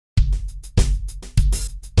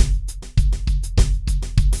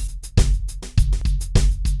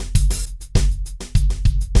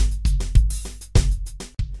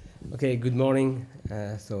Okay, good morning.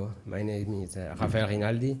 So my name is Raphaël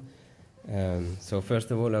Rinaldi. So first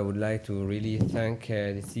of all, I would like to really thank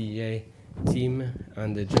the CEA team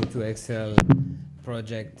and the JUMP2Excel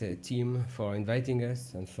project team for inviting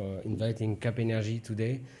us and for inviting Capenergies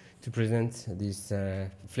today to present this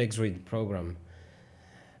Flexgrid program.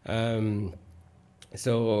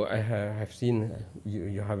 So I have seen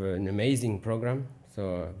you have an amazing program.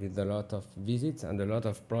 So with a lot of visits and a lot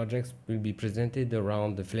of projects will be presented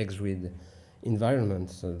around the Flexgrid environment.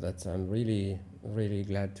 So that's I'm really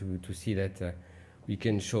glad to see that we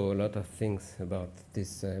can show a lot of things about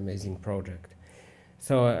this amazing project.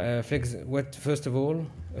 So first of all,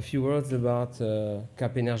 a few words about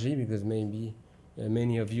Capenergies, because maybe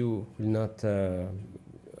many of you will not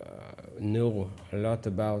know a lot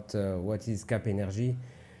about what is Capenergies.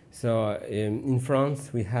 So in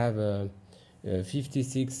France we have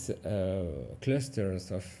 56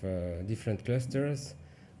 clusters of different clusters,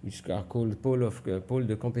 which are called pôle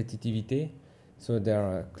de compétitivité. So there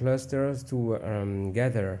are clusters to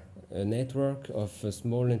gather a network of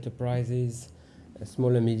small enterprises,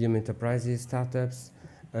 small and medium enterprises, startups,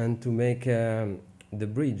 and to make the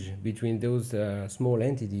bridge between those small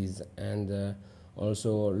entities and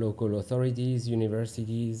also local authorities,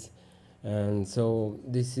 universities. And so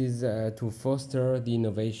this is to foster the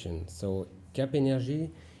innovation. So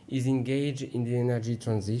Capenergies is engaged in the energy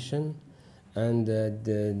transition, and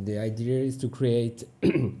the idea is to create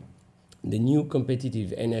the new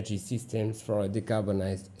competitive energy systems for a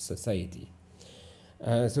decarbonized society.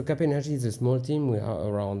 So Capenergies is a small team. We are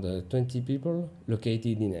around 20 people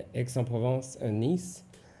located in Aix-en-Provence and Nice,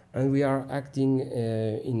 and we are acting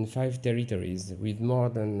in 5 territories with more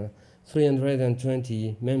than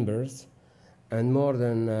 320 members and more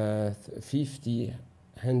than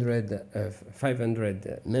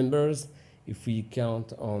 500 members if we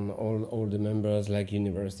count on all the members like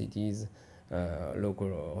universities,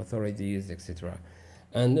 local authorities, etc.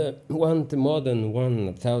 And more than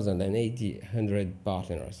 1,800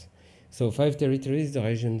 partners. So 5 territories, the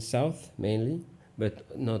region south mainly, but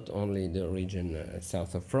not only the region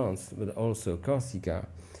south of France, but also Corsica,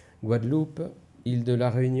 Guadeloupe, Île de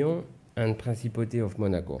la Réunion, and Principauté of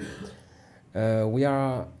Monaco. We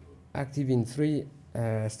are active in 3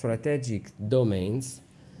 strategic domains.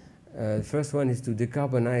 The first one is to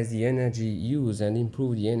decarbonize the energy use and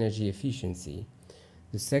improve the energy efficiency.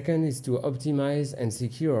 The second is to optimize and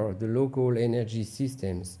secure the local energy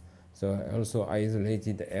systems, so also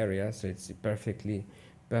isolated areas, so it's perfectly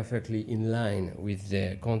in line with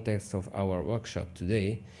the context of our workshop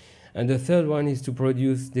today. And the third one is to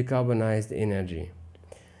produce decarbonized energy.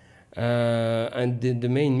 And the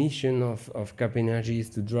main mission of Capenergies is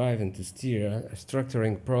to drive and to steer a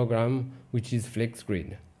structuring program, which is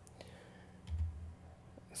Flexgrid.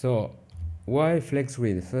 So why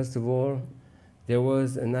Flexgrid? First of all, there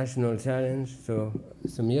was a national challenge. So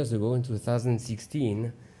some years ago, in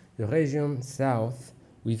 2016, the region south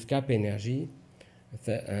with Capenergies,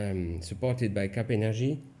 supported by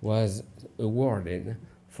Capenergies, was awarded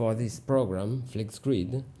for this program,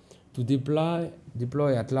 Flexgrid, to deploy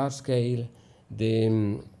at large scale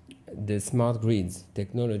the smart grids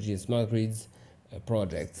technology, smart grids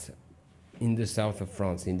projects in the south of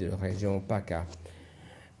France, in the region PACA.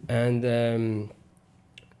 And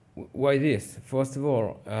why this? First of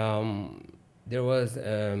all, there was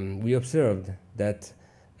we observed that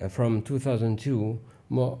from 2002,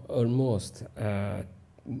 almost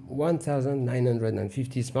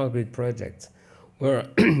 1,950 smart grid projects were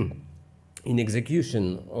in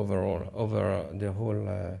execution overall over the whole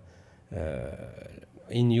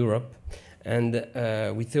in Europe, and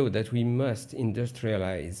we thought that we must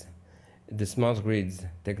industrialize the smart grids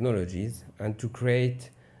technologies and to create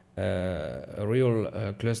a real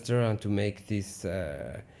cluster and to make this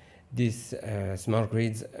smart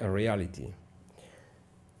grids a reality.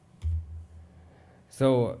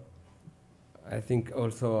 So I think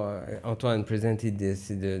also Antoine presented the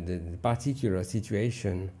particular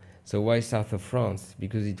situation. So why south of France?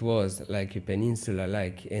 Because it was like a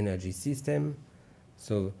peninsula-like energy system,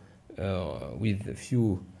 so with a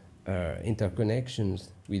few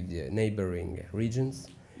interconnections with the neighboring regions,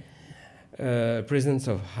 presence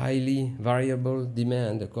of highly variable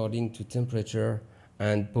demand according to temperature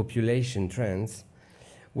and population trends,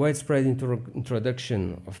 widespread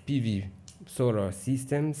introduction of PV solar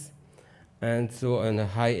systems, and so on a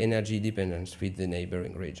high energy dependence with the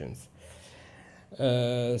neighboring regions.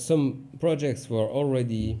 Some projects were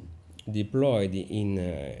already deployed in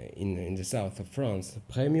the south of France.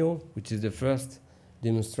 Premio, which is the first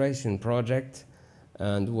demonstration project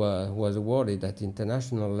and was awarded at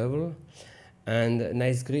international level, and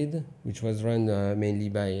Flexgrid, which was run mainly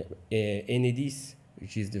by Enedis,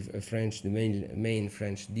 which is the main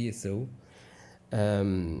French DSO,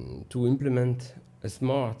 to implement a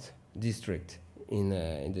smart district in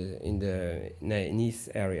the Nice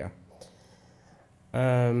area.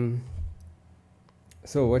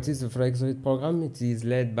 So what is the Flexgrid program? It is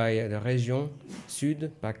led by the Région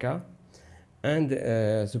Sud, PACA, and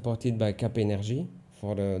supported by Capenergies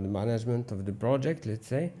for the management of the project, let's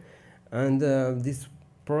say. And this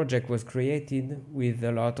project was created with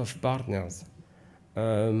a lot of partners.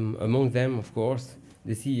 Among them, of course,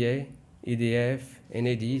 the CEA, EDF,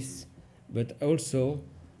 Enedis, but also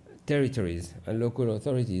territories and local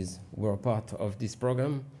authorities were part of this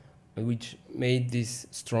program, which made this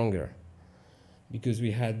stronger, because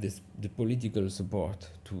we had the political support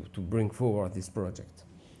to bring forward this project.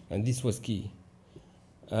 And this was key.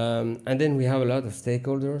 And then we have a lot of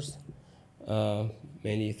stakeholders.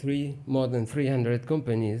 More than 300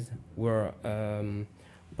 companies were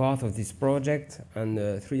part of this project,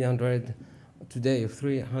 and 300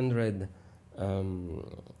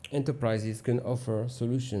 enterprises can offer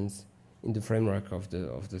solutions in the framework of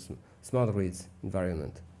the smart grids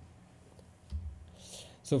environment.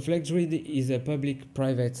 So Flexgrid is a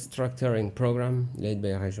public-private structuring program led by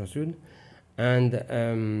Région Sud, and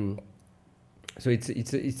so it's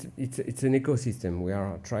an ecosystem. We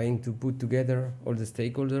are trying to put together all the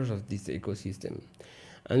stakeholders of this ecosystem,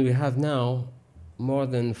 and we have now more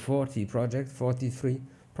than 43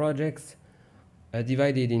 projects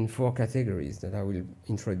divided in 4 categories that I will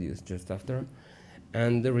introduce just after,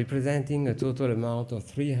 and representing a total amount of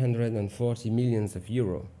 340 million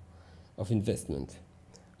euros of investment.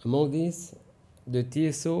 Among these, the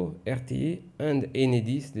TSO, RTE, and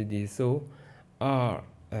Enedis, the DSO, are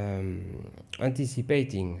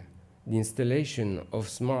anticipating the installation of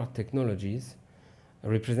smart technologies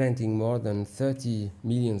representing more than 30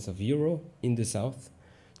 million euros in the south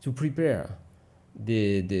to prepare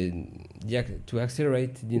to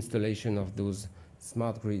accelerate the installation of those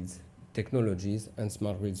smart grids technologies and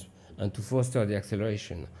smart grids, and to foster the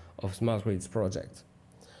acceleration of smart grids projects.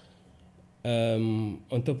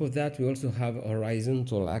 On top of that, we also have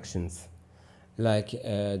horizontal actions, like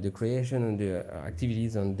the creation and the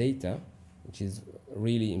activities on data, which is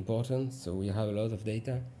really important. So we have a lot of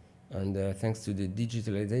data, and thanks to the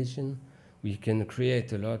digitalization, we can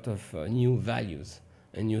create a lot of new values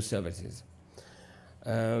and new services.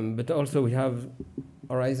 But also we have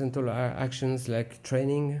horizontal actions like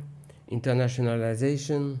training,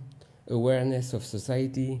 internationalization, awareness of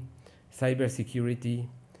society, cybersecurity,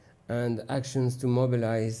 and actions to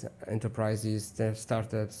mobilize enterprises,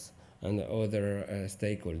 startups, and other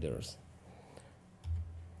stakeholders.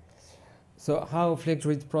 So how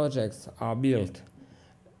Flexgrid projects are built?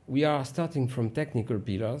 We are starting from technical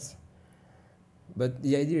pillars, but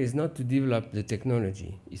the idea is not to develop the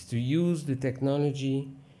technology, it's to use the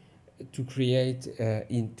technology to create,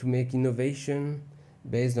 to make innovation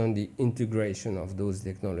based on the integration of those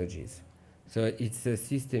technologies. So it's a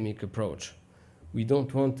systemic approach. We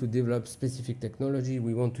don't want to develop specific technology,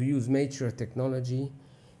 we want to use mature technology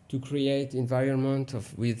to create environment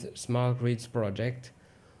with smart grids project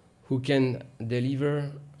who can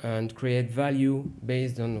deliver and create value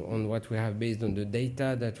based on what we have, based on the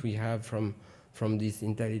data that we have from this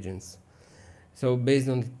intelligence. So based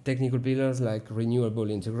on technical pillars like renewable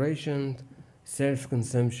integration,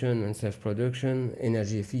 self-consumption and self-production,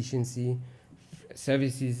 energy efficiency,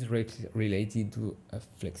 services related to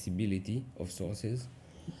flexibility of sources,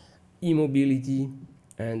 e-mobility,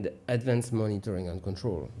 and advanced monitoring and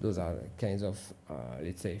control. Those are kinds of,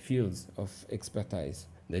 let's say, fields of expertise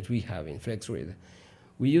that we have in Flexgrid.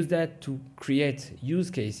 We use that to create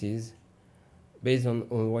use cases based on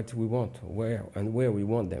what we want, where we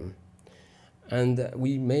want them. And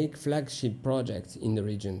we make flagship projects in the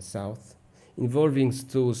region south, involving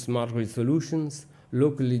those smart grid solutions,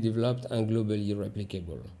 locally developed and globally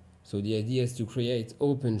replicable. So the idea is to create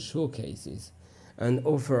open showcases and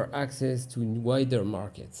offer access to wider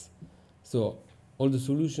markets. So all the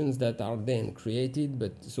solutions that are then created,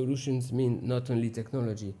 but solutions mean not only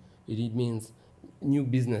technology, it means new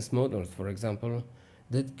business models, for example,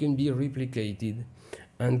 that can be replicated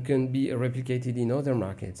and can be replicated in other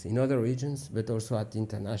markets, in other regions, but also at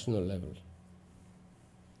international level.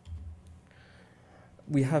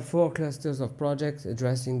 We have 4 clusters of projects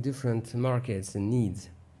addressing different markets and needs.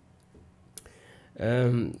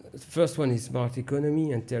 The first one is smart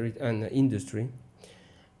economy and industry,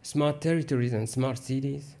 smart territories and smart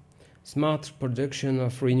cities, smart production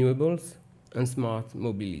of renewables, and smart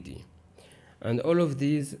mobility. And all of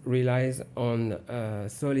these relies on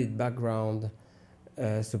solid background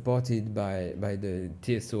supported by the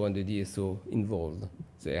TSO and the DSO involved,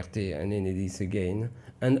 the RT and NADs again,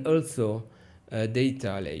 and also a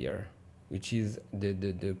data layer, which is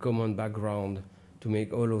the common background to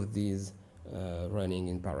make all of these running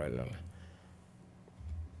in parallel.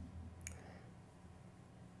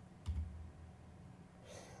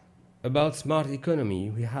 About smart economy,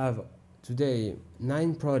 we have today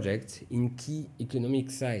 9 projects in key economic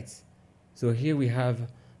sites. So here we have,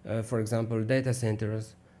 for example, data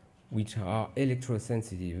centers, which are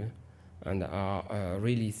electrosensitive and are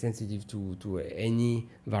really sensitive to any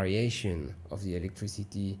variation of the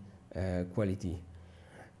electricity quality.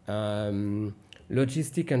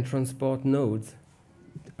 Logistic and transport nodes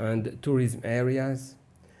and tourism areas,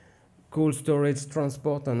 cold storage,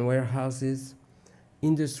 transport and warehouses,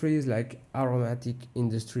 industries like aromatic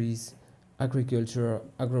industries, agriculture,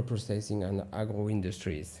 agro-processing and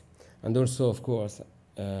agro-industries. And also, of course,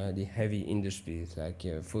 the heavy industries like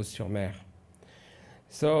Fos-sur-Mer.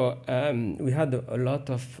 So we had a lot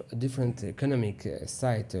of different economic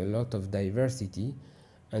sites, a lot of diversity,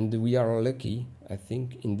 and we are lucky, I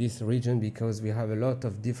think, in this region because we have a lot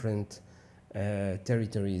of different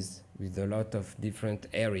territories with a lot of different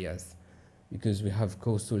areas, because we have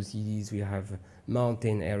coastal cities, we have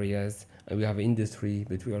mountain areas, and we have industry,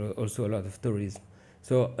 but we have also a lot of tourism.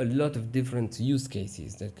 So a lot of different use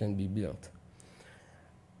cases that can be built.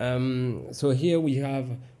 So here we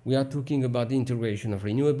are talking about the integration of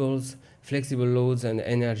renewables, flexible loads, and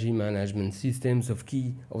energy management systems of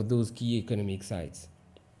those key economic sites.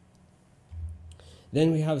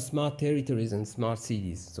 Then we have smart territories and smart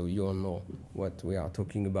cities. So you all know what we are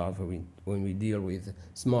talking about when we deal with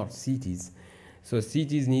smart cities. So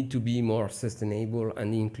cities need to be more sustainable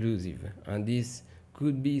and inclusive, and this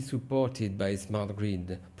could be supported by smart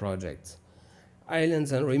grid projects.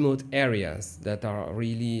 Islands and remote areas that are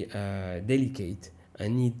really delicate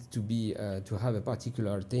and need to have a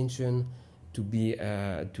particular attention to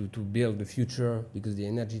build the future, because the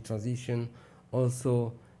energy transition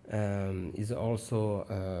also is also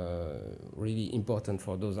really important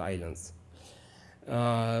for those islands.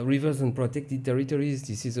 Rivers and protected territories,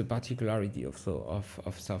 this is a particularity also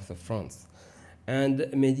of south of France. And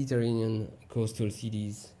Mediterranean coastal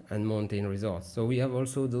cities and mountain resorts. So we have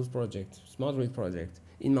also those projects, smart grid projects,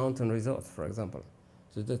 in mountain resorts, for example.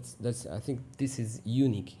 So that's I think this is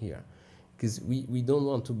unique here, because we don't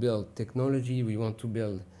want to build technology, we want to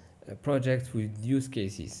build projects with use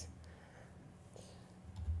cases.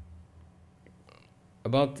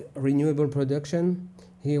 About renewable production,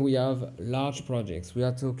 here we have large projects. We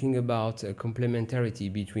are talking about a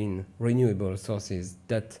complementarity between renewable sources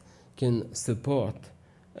that can support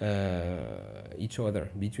each other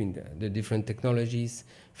between the different technologies,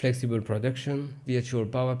 flexible production, virtual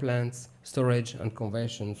power plants, storage and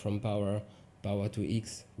conversion from power to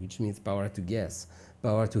X, which means power to gas,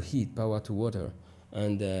 power to heat, power to water,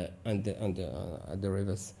 and at the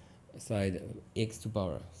reverse side, X to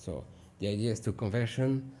power. So the idea is to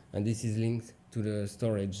conversion, and this is linked to the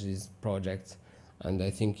storage project, and I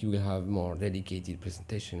think you will have more dedicated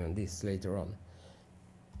presentation on this later on.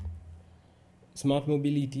 Smart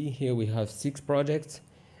mobility, here we have 6 projects,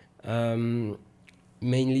 mainly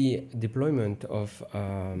deployment of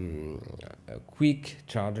quick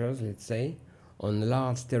chargers, let's say, on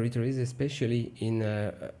large territories, especially in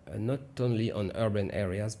not only on urban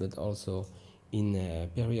areas, but also in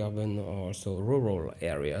peri-urban or also rural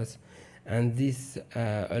areas. And this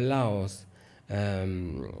allows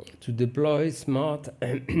to deploy smart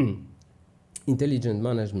intelligent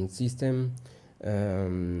management system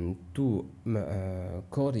to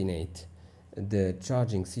coordinate the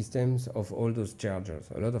charging systems of all those chargers.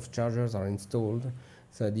 A lot of chargers are installed,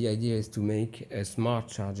 so the idea is to make a smart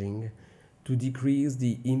charging to decrease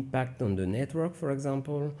the impact on the network, for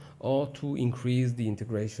example, or to increase the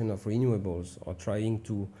integration of renewables, or trying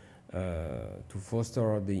to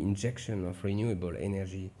foster the injection of renewable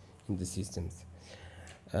energy in the systems.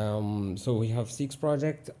 So we have 6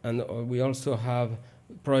 projects, and we also have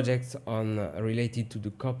projects related to the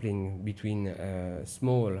coupling between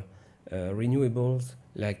small renewables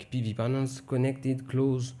like PV panels connected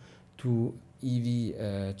close to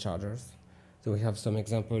EV chargers. So we have some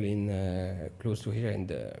example in close to here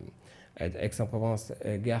at Aix-en-Provence,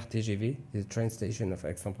 Gare TGV, the train station of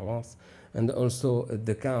Aix-en-Provence, and also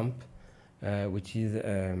the camp, which is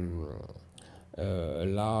a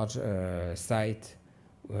large site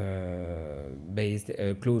based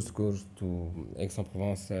close to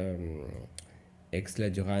Aix-en-Provence,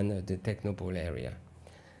 Aix-la-Durane, the Technopole area.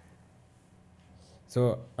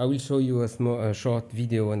 So I will show you a short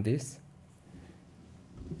video on this.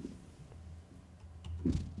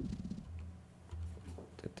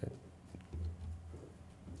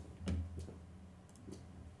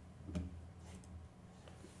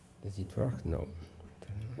 work? No.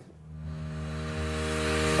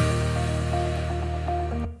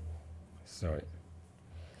 Sorry.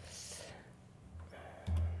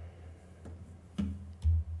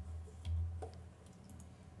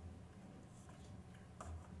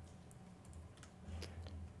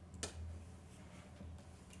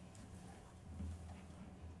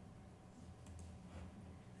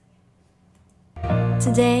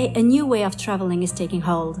 Today, a new way of traveling is taking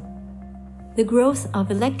hold. The growth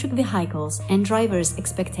of electric vehicles and drivers'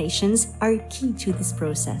 expectations are key to this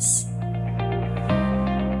process.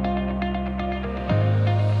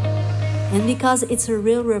 And because it's a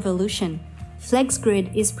real revolution,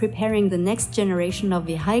 Flexgrid is preparing the next generation of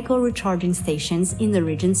vehicle recharging stations in the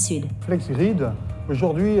region Sud. Flexgrid,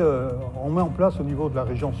 aujourd'hui, on met en place au niveau de la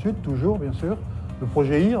région Sud, toujours bien sûr, le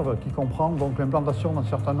projet IRV qui comprend donc l'implantation d'un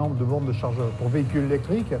certain nombre de bornes de charge pour véhicules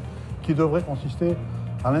électriques qui devrait consister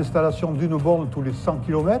à l'installation d'une borne tous les 100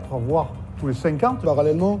 km, voire tous les 50.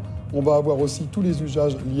 Parallèlement, on va avoir aussi tous les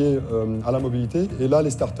usages liés à la mobilité. Et là,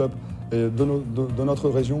 les startups de notre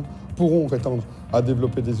région pourront prétendre à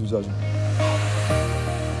développer des usages.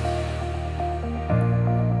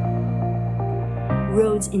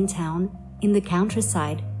 Roads in town, in the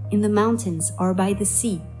countryside, in the mountains or by the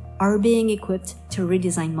sea are being equipped to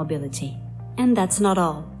redesign mobility. And that's not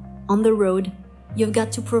all. On the road, you've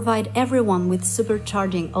got to provide everyone with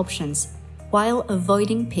supercharging options while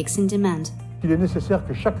avoiding peaks in demand. Il est nécessaire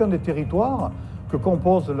que chacun des territoires que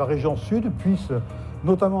compose la région Sud puisse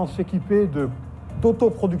notamment s'équiper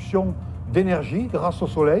d'autoproduction d'énergie grâce au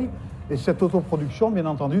soleil. Et cette autoproduction, bien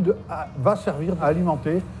entendu, va servir à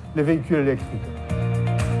alimenter les véhicules électriques.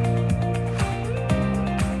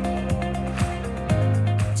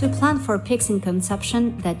 To plan for peaks in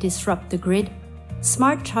consumption that disrupt the grid,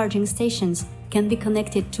 smart charging stations can be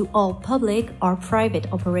connected to all public or private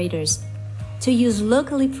operators to use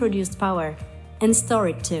locally produced power and store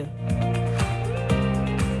it too.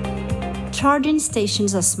 Charging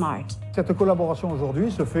stations are smart. Cette collaboration aujourd'hui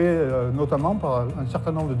se fait notamment par un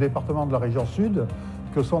certain nombre de départements de la région Sud,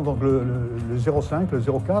 que sont donc le 05, le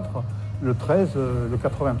 04, le 13, le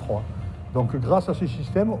 83. Donc grâce à ce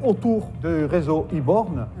système, autour du réseau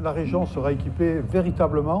e-borne, la région sera équipée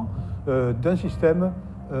véritablement d'un système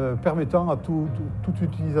permettant à tout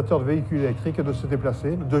utilisateur de véhicules électriques de se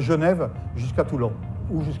déplacer de Genève jusqu'à Toulon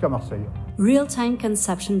ou jusqu'à Marseille. Real-time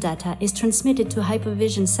consumption data is transmitted to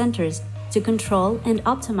hypervision centers to control and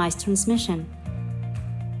optimize transmission,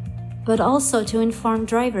 but also to inform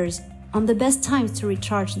drivers on the best times to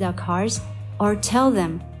recharge their cars or tell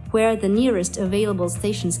them where the nearest available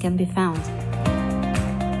stations can be found.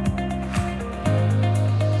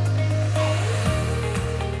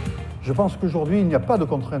 Je pense qu'aujourd'hui, il n'y a pas de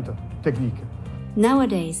contraintes techniques.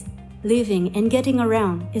 Nowadays, living and getting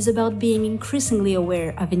around is about being increasingly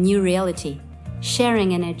aware of a new reality,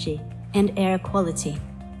 sharing energy, and air quality.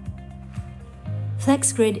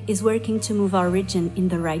 Flexgrid is working to move our region in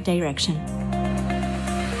the right direction.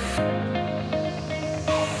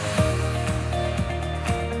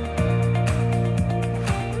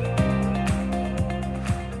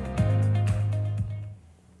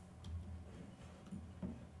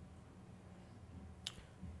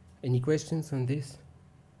 Any questions on this?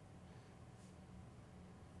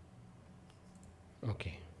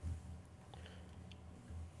 Okay.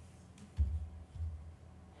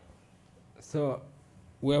 So,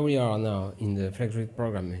 where we are now in the Flexgrid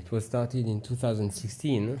program, it was started in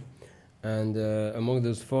 2016, and among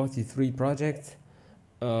those 43 projects,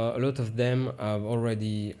 a lot of them have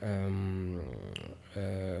already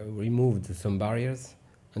removed some barriers,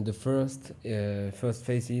 and the first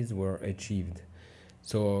phases were achieved.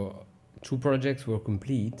 So 2 projects were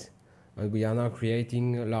complete, and we are now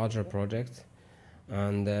creating larger projects.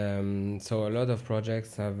 And so a lot of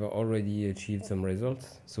projects have already achieved some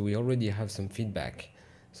results. So we already have some feedback.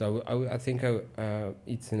 So I think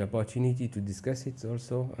it's an opportunity to discuss it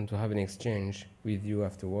also and to have an exchange with you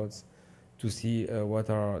afterwards to see what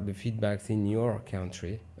are the feedbacks in your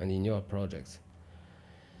country and in your projects.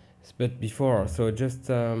 But before, so just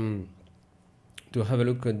to have a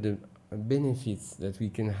look at the benefits that we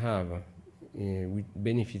can have,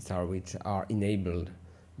 which are enabled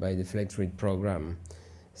by the Flexgrid program,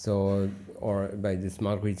 so or by the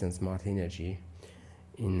smart grids and smart energy.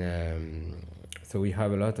 So we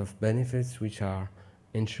have a lot of benefits which are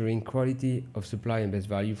ensuring quality of supply and best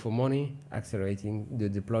value for money, accelerating the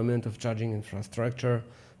deployment of charging infrastructure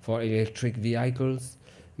for electric vehicles,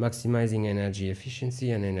 maximizing energy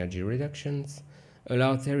efficiency and energy reductions,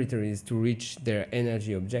 allow territories to reach their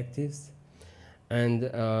energy objectives,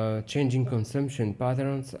 and changing consumption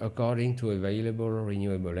patterns according to available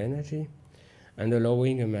renewable energy, and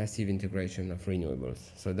allowing a massive integration of renewables.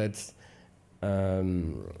 So that's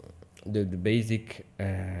the basic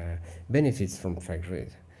benefits from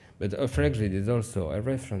Flexgrid. But Flexgrid is also a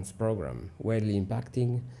reference program, widely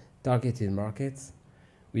impacting targeted markets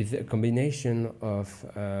with a combination of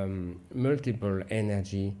multiple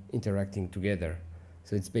energy interacting together.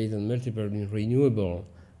 So it's based on multiple renewable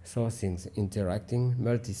sourcings interacting,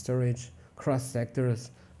 multi-storage,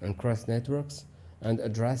 cross-sectors and cross-networks, and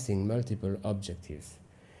addressing multiple objectives.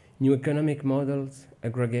 New economic models,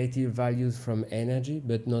 aggregative values from energy,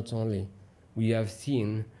 but not only. We have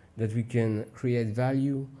seen that we can create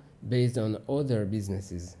value based on other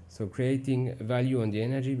businesses. So creating value on the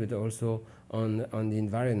energy, but also on the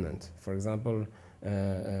environment. For example,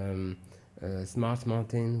 Smart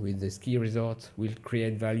Mountain with the ski resort will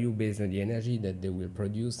create value based on the energy that they will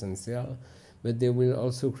produce and sell, but they will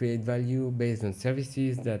also create value based on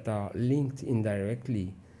services that are linked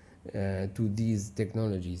indirectly to these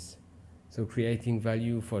technologies. So creating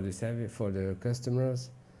value for the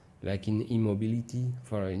customers, like in e-mobility,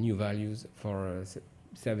 for new values for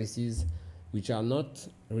services which are not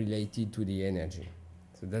related to the energy.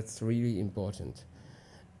 So that's really important.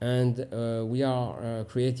 And we are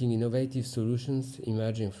creating innovative solutions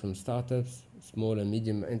emerging from startups, small and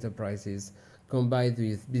medium enterprises, combined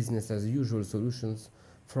with business as usual solutions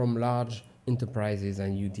from large enterprises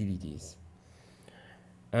and utilities.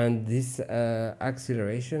 And this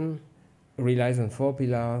acceleration relies on 4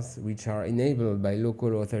 pillars which are enabled by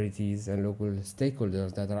local authorities and local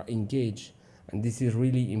stakeholders that are engaged. And this is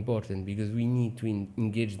really important because we need to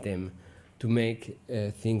engage them to make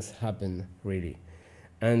things happen, really.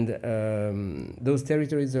 And those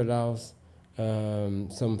territories allows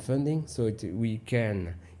some funding, so we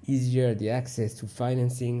can easier the access to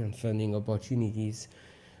financing and funding opportunities,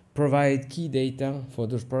 provide key data for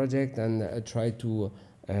those projects, and try to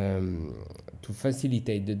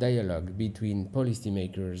facilitate the dialogue between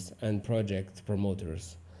policymakers and project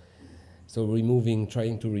promoters. So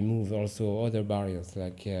trying to remove also other barriers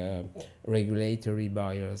like regulatory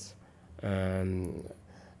barriers.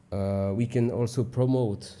 We can also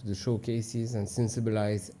promote the showcases and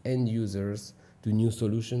sensibilize end users to new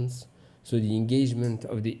solutions. So the engagement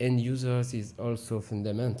of the end users is also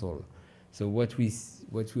fundamental. So what we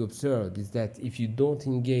observed is that if you don't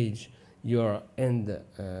engage your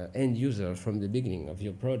end user from the beginning of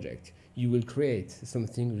your project, you will create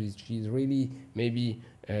something which is really maybe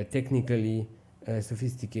technically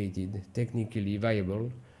sophisticated, technically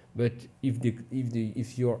viable, but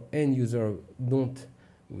if your end user don't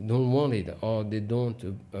want it, or they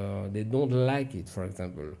don't like it, for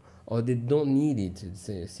example, or they don't need it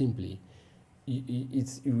simply,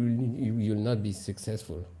 you will not be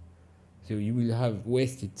successful. So you will have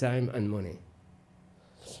wasted time and money.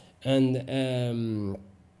 And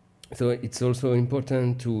so it's also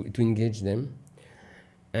important to engage them.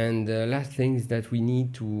 And the last thing is that we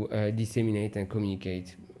need to disseminate and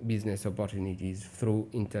communicate business opportunities through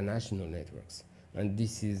international networks. And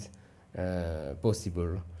this is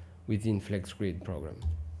possible within Flexgrid program.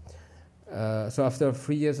 So after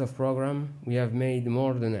 3 years of program, we have made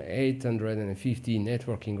more than 850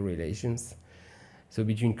 networking relations. So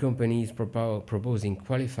between companies proposing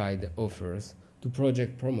qualified offers to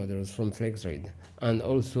project promoters from Flexgrid, and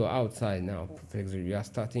also outside now Flexgrid, we are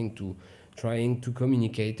trying to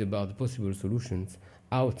communicate about possible solutions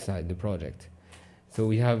outside the project. So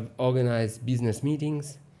we have organized business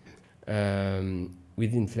meetings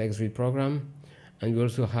within Flexgrid program, and we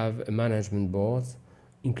also have a management boards,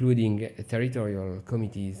 including territorial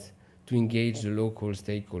committees, to engage the local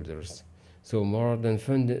stakeholders. So more than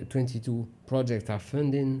 22 projects are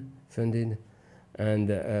funded, and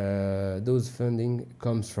those funding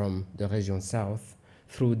comes from the region south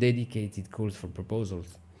through dedicated calls for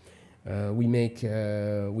proposals.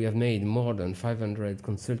 We have made more than 500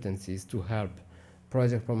 consultancies to help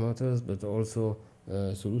project promoters, but also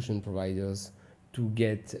solution providers to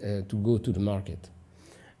go to the market.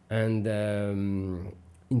 And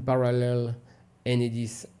in parallel,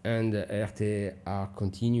 Enedis and RTE are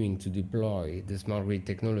continuing to deploy the smart grid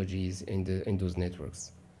technologies in those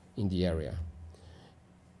networks in the area.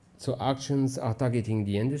 So actions are targeting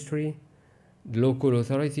the industry, the local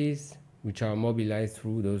authorities, which are mobilized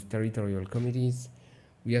through those territorial committees.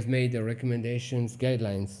 We have made the recommendations,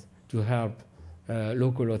 guidelines to help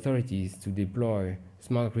local authorities to deploy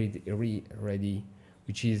smart grid ready,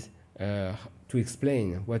 which is to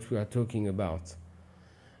explain what we are talking about.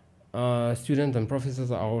 Students and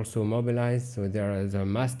professors are also mobilized, so there are the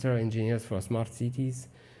master engineers for smart cities,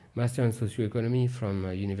 master in socioeconomy from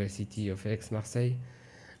University of Aix-Marseille,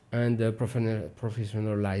 and the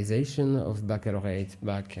professionalization of baccalaureate,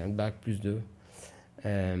 bac and bac plus 2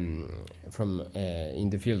 in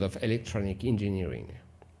the field of electronic engineering.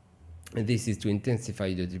 And this is to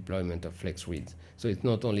intensify the deployment of Flexgrid. So it's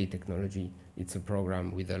not only technology, it's a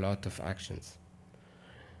program with a lot of actions.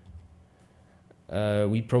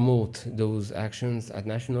 We promote those actions at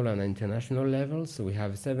national and international levels. So we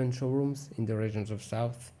have 7 showrooms in the regions of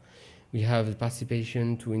South. We have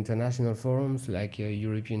participation to international forums like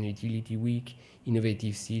European Utility Week,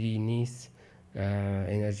 Innovative City Nice,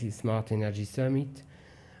 Smart Energy Summit.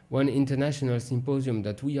 One international symposium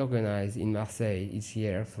that we organize in Marseille each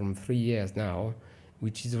year from 3 years now,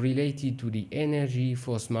 which is related to the energy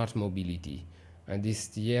for smart mobility. And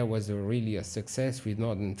this year was really a success with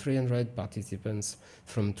more than 300 participants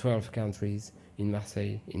from 12 countries in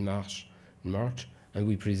Marseille in March. And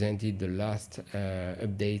we presented the last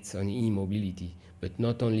updates on e-mobility, but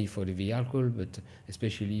not only for the vehicle, but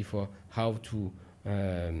especially for how to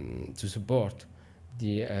support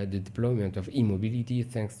the deployment of e-mobility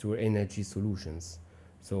thanks to energy solutions.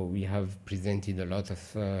 So we have presented a lot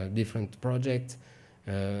of different projects,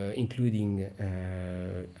 including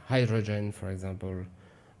hydrogen, for example,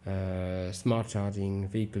 smart charging,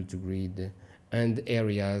 vehicle to grid, and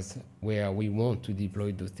areas where we want to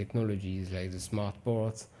deploy those technologies like the smart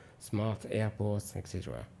ports, smart airports,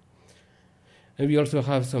 etc. And we also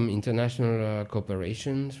have some international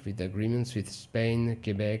cooperations with agreements with Spain,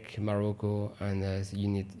 Quebec, Morocco, and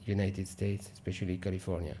United States, especially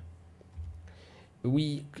California.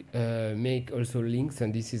 We make also links,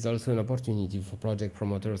 and this is also an opportunity for project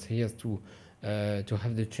promoters here to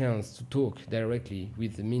have the chance to talk directly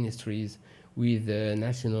with the ministries, with the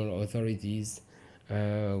national authorities,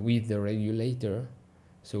 with the regulator,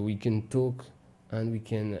 so we can talk and we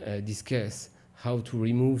can discuss how to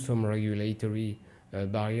remove some regulatory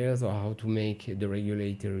barriers or how to make the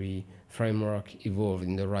regulatory framework evolve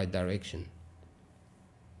in the right direction.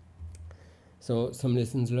 So some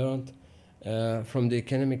lessons learned. From the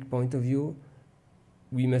economic point of view,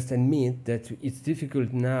 we must admit that it's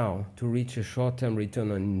difficult now to reach a short-term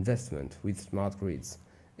return on investment with smart grids,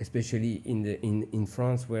 especially in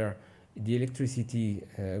France, where the electricity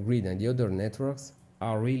grid and the other networks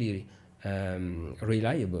are really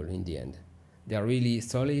reliable in the end. They are really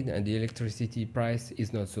solid, and the electricity price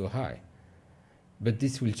is not so high. But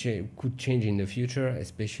this could change in the future,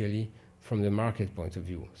 especially from the market point of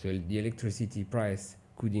view. So the electricity price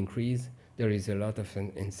could increase. There is a lot of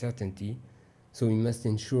uncertainty. So we must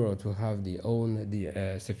ensure to have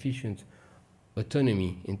sufficient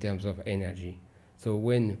autonomy in terms of energy. So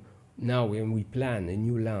when we plan a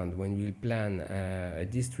new land, when we plan a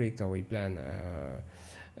district or we plan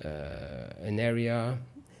an area,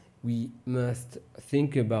 we must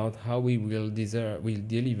think about how we will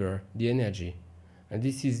deliver the energy. And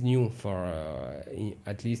this is new for,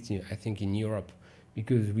 at least I think in Europe,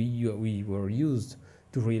 because we were used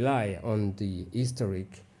to rely on the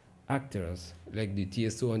historic actors like the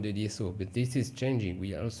TSO and the DSO, but this is changing.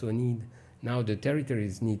 We also need, now the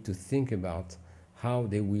territories need to think about how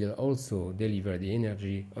they will also deliver the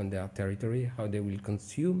energy on their territory, how they will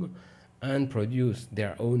consume and produce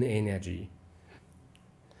their own energy.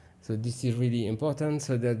 So this is really important,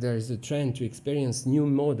 so that there is a trend to experience new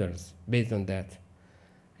models based on that.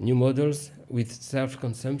 New models with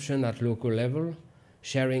self-consumption at local level,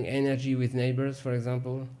 sharing energy with neighbors, for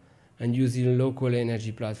example, and using local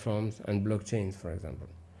energy platforms and blockchains, for example.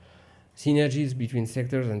 Synergies between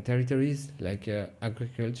sectors and territories, like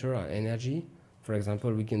agriculture and energy. For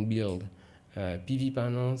example, we can build PV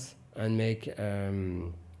panels and make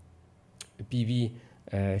PV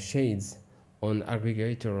shades on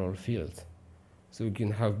agricultural fields. So you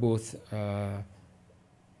can have both,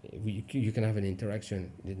 you can have an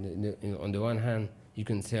interaction. On the one hand, you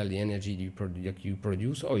can sell the energy you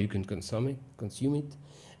produce, or you can consume it,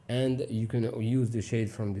 and you can use the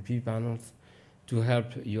shade from the PV panels to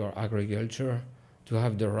help your agriculture to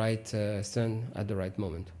have the right sun at the right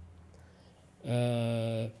moment.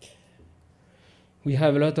 We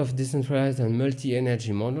have a lot of decentralized and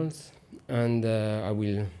multi-energy models, and I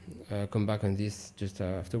will come back on this just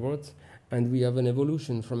afterwards. And we have an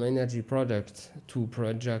evolution from energy products to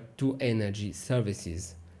energy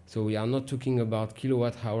services. So we are not talking about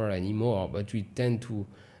kilowatt hour anymore, but we tend to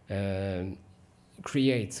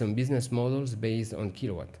create some business models based on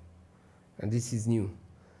kilowatt. And this is new.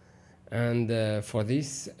 And for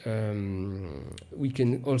this, we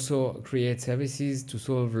can also create services to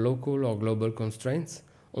solve local or global constraints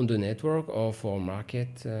on the network or for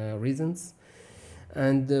market reasons.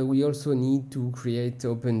 And we also need to create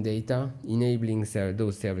open data enabling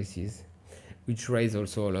those services, which raise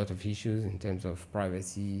also a lot of issues in terms of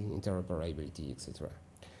privacy, interoperability, etc.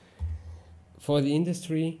 For the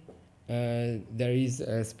industry, there is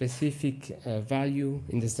a specific value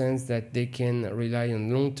in the sense that they can rely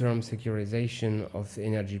on long-term securitization of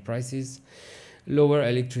energy prices, lower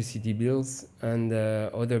electricity bills, and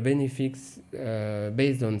other benefits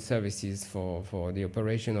based on services for the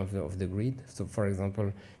operation of the grid. So, for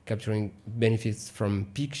example, capturing benefits from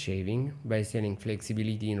peak shaving by selling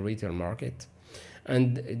flexibility in retail market.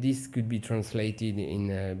 And this could be translated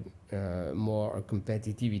in more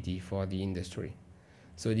competitivity for the industry.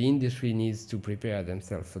 So the industry needs to prepare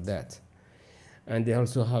themselves for that. And they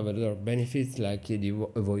also have other benefits like the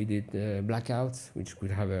avoided blackouts, which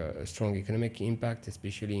could have a strong economic impact,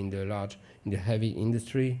 especially in the heavy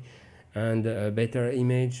industry, and a better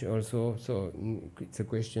image also. So it's a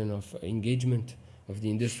question of engagement of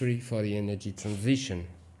the industry for the energy transition.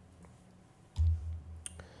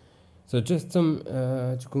 So just some,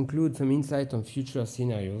 to conclude, some insight on future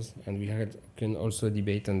scenarios, and we can also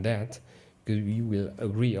debate on that, because we will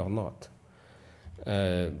agree or not.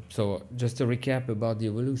 So just a recap about the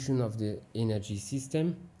evolution of the energy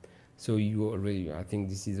system. So you already, I think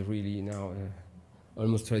this is really now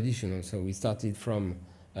almost traditional. So we started from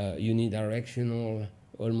unidirectional,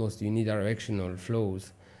 almost unidirectional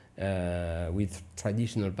flows with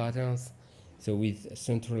traditional patterns. So with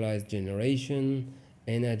centralized generation,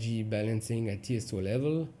 energy balancing at TSO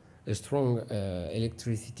level, a strong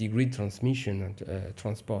electricity grid transmission and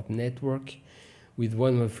transport network with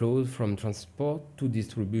one-way flows from transport to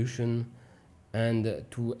distribution and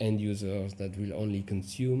to end users that will only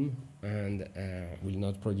consume and will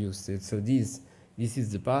not produce it. So this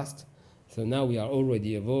is the past. So now we are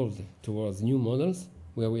already evolved towards new models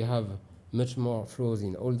where we have much more flows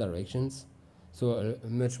in all directions, so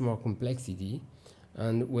much more complexity.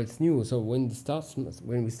 And what's new, so when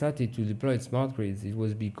we started to deploy smart grids, it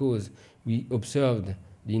was because we observed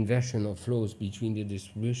the inversion of flows between the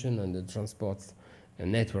distribution and the transport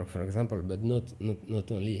network, for example, but not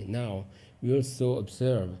only. Now, we also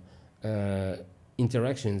observe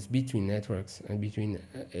interactions between networks and between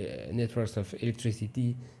networks of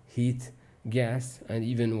electricity, heat, gas, and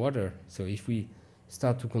even water. So if we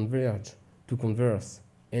start to converse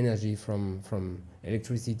energy from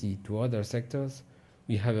electricity to other sectors,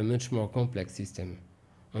 we have a much more complex system.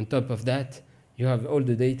 On top of that, you have all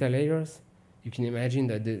the data layers. You can imagine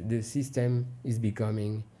that the system is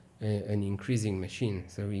becoming an increasing machine.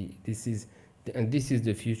 So this is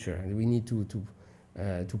the future, and we need to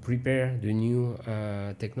prepare the new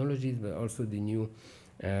technologies, but also the new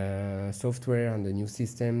software and the new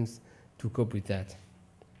systems to cope with that.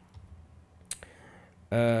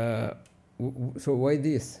 So why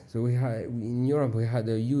this? So in Europe we had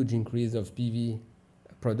a huge increase of PV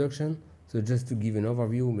production. So just to give an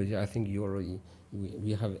overview, but I think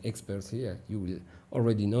we have experts here, you will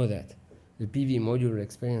already know that. The PV module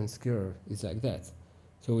experience curve is like that.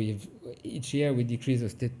 So each year we decrease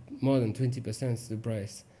more than 20% the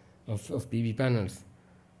price of PV panels.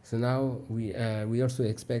 So now we also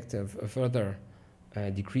expect a further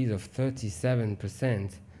decrease of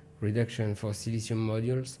 37% reduction for silicium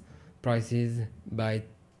modules prices by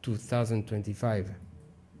 2025.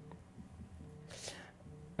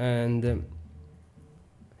 And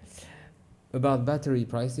about battery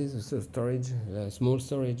prices, so storage, small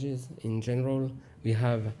storages in general, we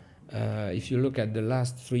have, if you look at the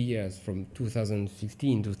last 3 years from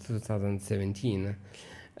 2015 to 2017,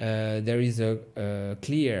 there is a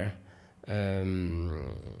clear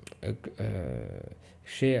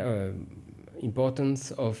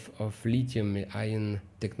importance of lithium-ion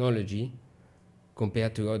technology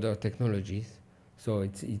compared to other technologies. So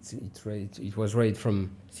it was raised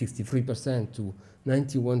from 63% to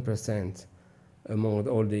 91% among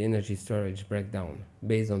all the energy storage breakdown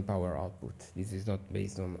based on power output. This is not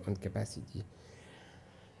based on capacity.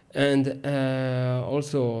 And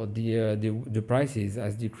also the prices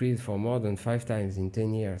has decreased for more than 5 times in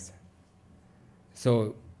 10 years.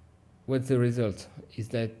 So what's the result? Is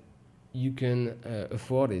that you can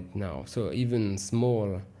afford it now. So even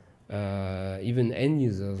small, even end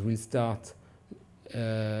users will start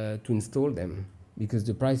to install them because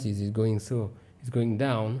the prices is going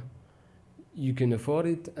down. You can afford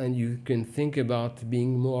it, and you can think about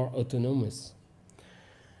being more autonomous.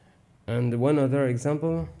 And one other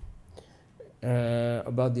example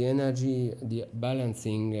about the energy, the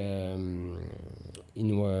balancing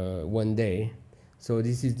in one day. So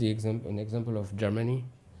this is an example of Germany.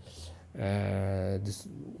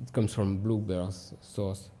 It comes from Bloomberg's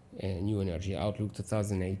source, New Energy Outlook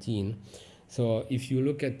 2018. So if you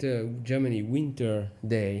look at Germany winter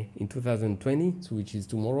day in 2020, so which is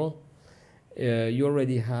tomorrow, you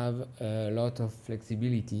already have a lot of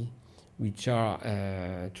flexibility which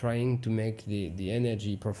are trying to make the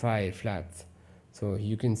energy profile flat. So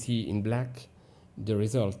you can see in black the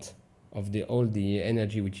result of all the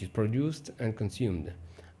energy which is produced and consumed.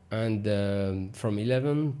 And from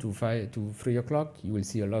 11 to 3 o'clock, you will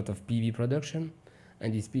see a lot of PV production,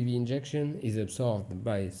 and this PV injection is absorbed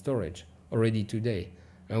by storage already today.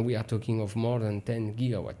 And we are talking of more than 10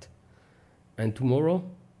 gigawatt. And tomorrow,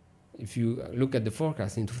 if you look at the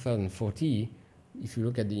forecast in 2040, if you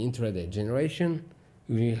look at the intraday generation,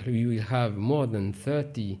 we will have more than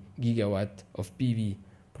 30 gigawatt of PV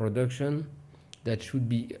production that should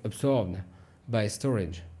be absorbed by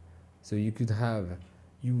storage. So you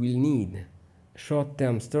will need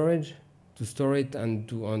short-term storage to store it and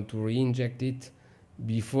to re-inject it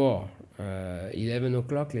before 11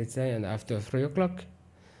 o'clock, let's say, and after 3 o'clock.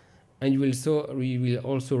 And we will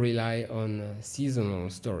also rely on seasonal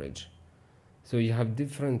storage. So you have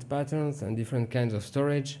different patterns and different kinds of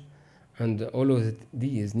storage, and all of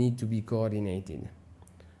these need to be coordinated.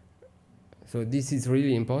 So this is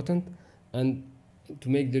really important. And to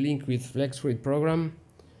make the link with Flexgrid program,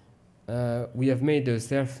 we have made a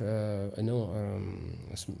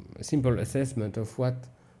simple assessment of what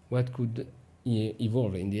could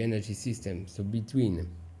evolve in the energy system. So between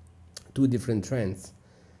two different trends.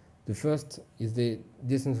 The first is the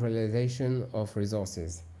decentralization of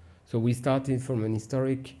resources. So we started from an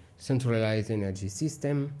historic centralized energy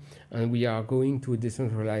system, and we are going to a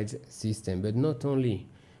decentralized system. But not only,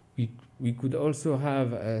 we could also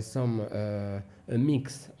have a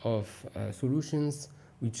mix of solutions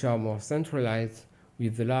which are more centralized,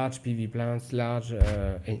 with the large PV plants, large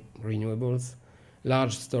renewables,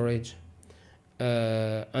 large storage.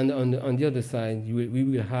 And on the other side,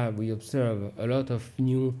 we observe a lot of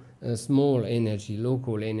new small energy,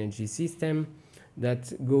 local energy system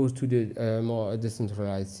that goes to the more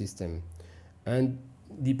decentralized system. And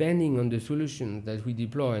depending on the solutions that we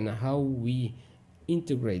deploy and how we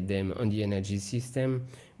integrate them on the energy system,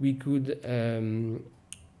 we could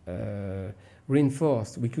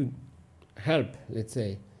reinforce, we could help, let's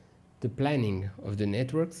say, the planning of the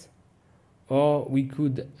networks, or we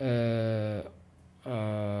could,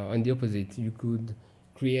 on the opposite, you could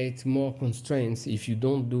create more constraints if you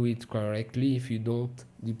don't do it correctly, if you don't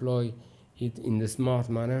deploy it in the smart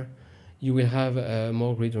manner. You will have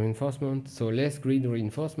more grid reinforcement, so less grid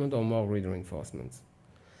reinforcement or more grid reinforcements.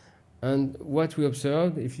 And what we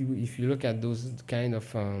observed, if you look at those kind of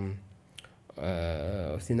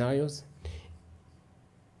scenarios,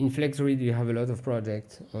 in Flexgrid you have a lot of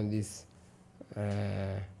projects on this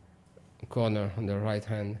corner on the right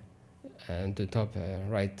hand and the top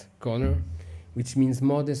right corner, which means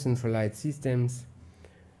more decentralized systems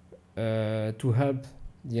to help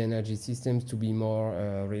the energy systems to be more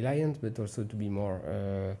reliant, but also to be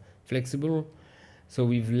more flexible, so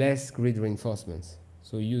with less grid reinforcements.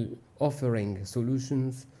 So you offering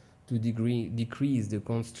solutions to decrease the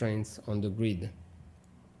constraints on the grid.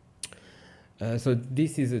 So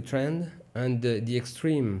this is a trend, and the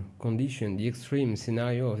extreme condition, the extreme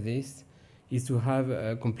scenario of this is to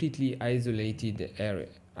have completely isolated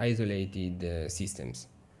systems.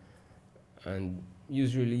 And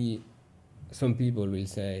usually some people will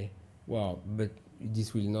say, wow, but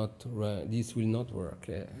this will not work.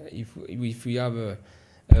 If we have a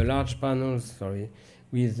large panels,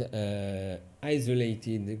 with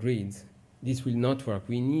isolated grids, this will not work.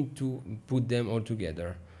 We need to put them all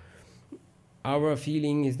together. Our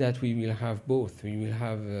feeling is that we will have both. We will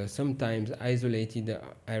have sometimes isolated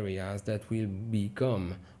areas that will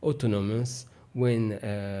become autonomous when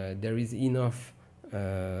there is enough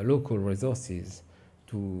local resources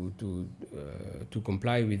to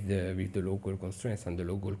comply with the local constraints and the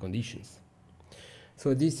local conditions.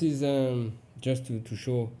 So this is just to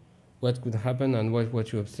show what could happen and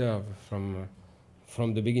what you observe from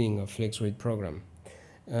the beginning of Flexgrid program.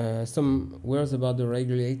 Some words about the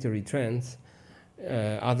regulatory trends.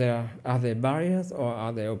 Are there barriers or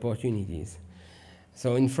are there opportunities?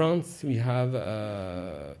 So in France we have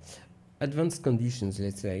advanced conditions,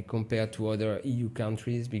 let's say, compared to other EU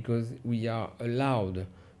countries, because we are allowed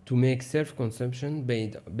to make self-consumption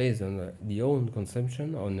based on the own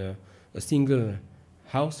consumption on a single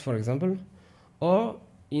house, for example, or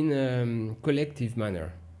in a collective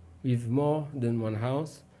manner with more than one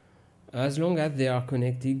house, as long as they are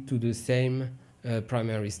connected to the same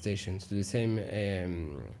primary stations, to the same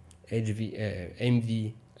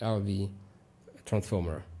MV, RV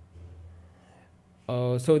transformer.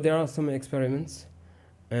 So there are some experiments,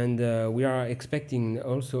 and we are expecting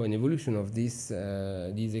also an evolution of these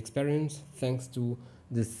experiments thanks to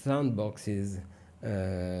the sandboxes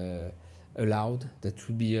that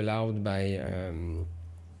should be allowed by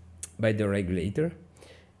by the regulator.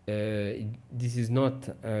 This is not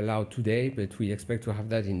allowed today, but we expect to have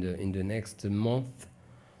that in the next month,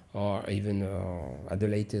 or even at the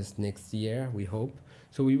latest next year, we hope.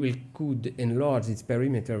 So could enlarge its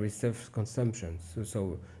perimeter with self-consumption,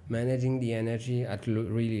 so managing the energy at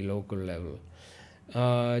really local level.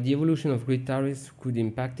 The evolution of grid tariffs could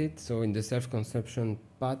impact it. So in the self-consumption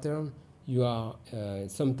pattern, you are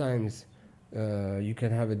sometimes you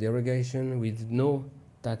can have a derogation with no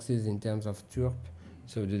taxes in terms of TURP.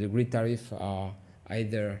 So the grid tariffs are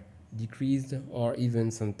either decreased or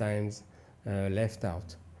even sometimes left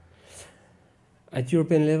out. At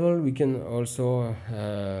European level, we can also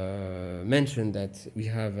mention that we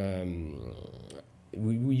have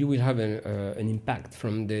you will have an impact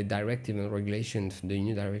from the directive and regulation, the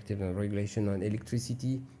new directive and regulation on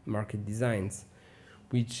electricity market designs,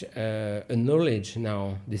 which acknowledge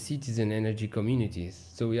now the citizen energy communities.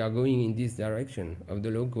 So we are going in this direction of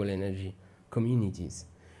the local energy communities,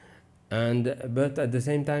 but at the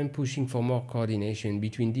same time pushing for more coordination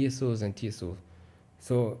between DSOs and TSOs.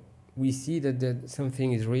 So we see that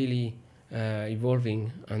something is really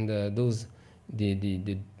evolving, and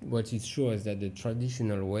what it shows is that the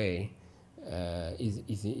traditional way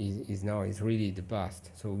is really the past.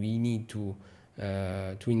 So we need to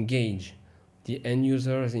engage the end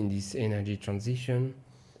users in this energy transition,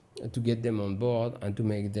 to get them on board and to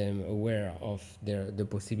make them aware of the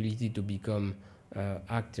possibility to become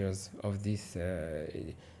actors of this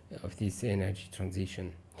energy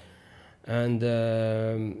transition. And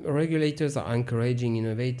regulators are encouraging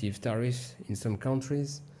innovative tariffs in some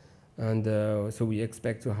countries, and so we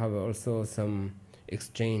expect to have also some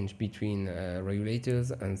exchange between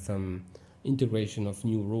regulators and some integration of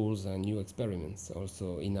new rules and new experiments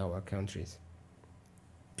also in our countries.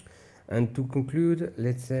 And to conclude,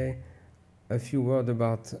 let's say a few words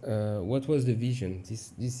about what was the vision.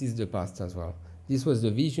 This is the past as well. This was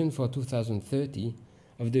the vision for 2030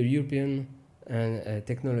 of the European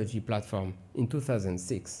technology platform in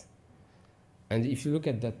 2006. And if you look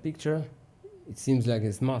at that picture, it seems like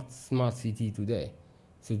a smart city today.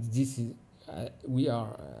 So this is we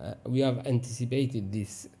have anticipated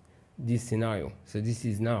this scenario. So this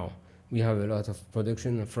is now. We have a lot of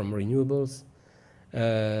production from renewables,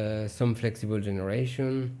 some flexible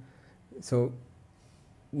generation. So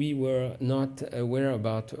we were not aware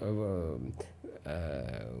about,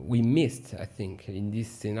 we missed, I think, in this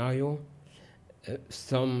scenario,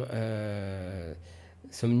 some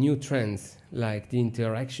new trends like the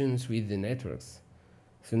interactions with the networks.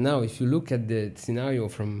 So now if you look at the scenario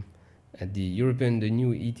from the European, the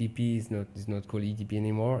new ETP is not called ETP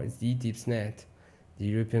anymore, it's the ETIPSnet, the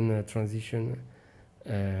European Transition,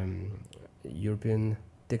 European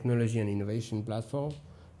Technology and Innovation Platform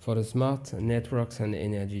for the smart networks and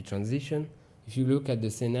energy transition. If you look at the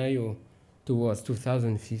scenario towards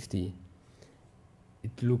 2050,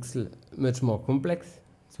 it looks much more complex,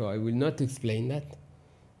 so I will not explain that,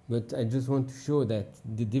 but I just want to show that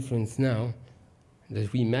the difference now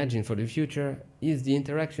that we imagine for the future is the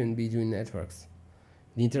interaction between networks,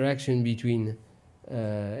 the interaction between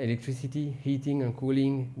electricity, heating and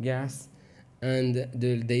cooling, gas, and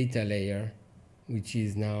the data layer, which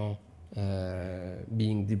is now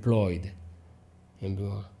being deployed.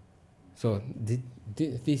 So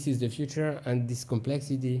this is the future, and this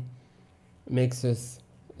complexity makes us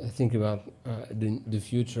think about the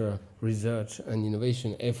future research and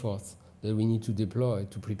innovation efforts that we need to deploy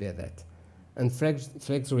to prepare that. And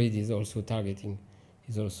Flexgrid is also targeting,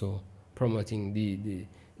 is also promoting the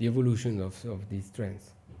evolution of these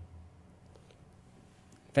trends.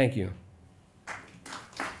 Thank you.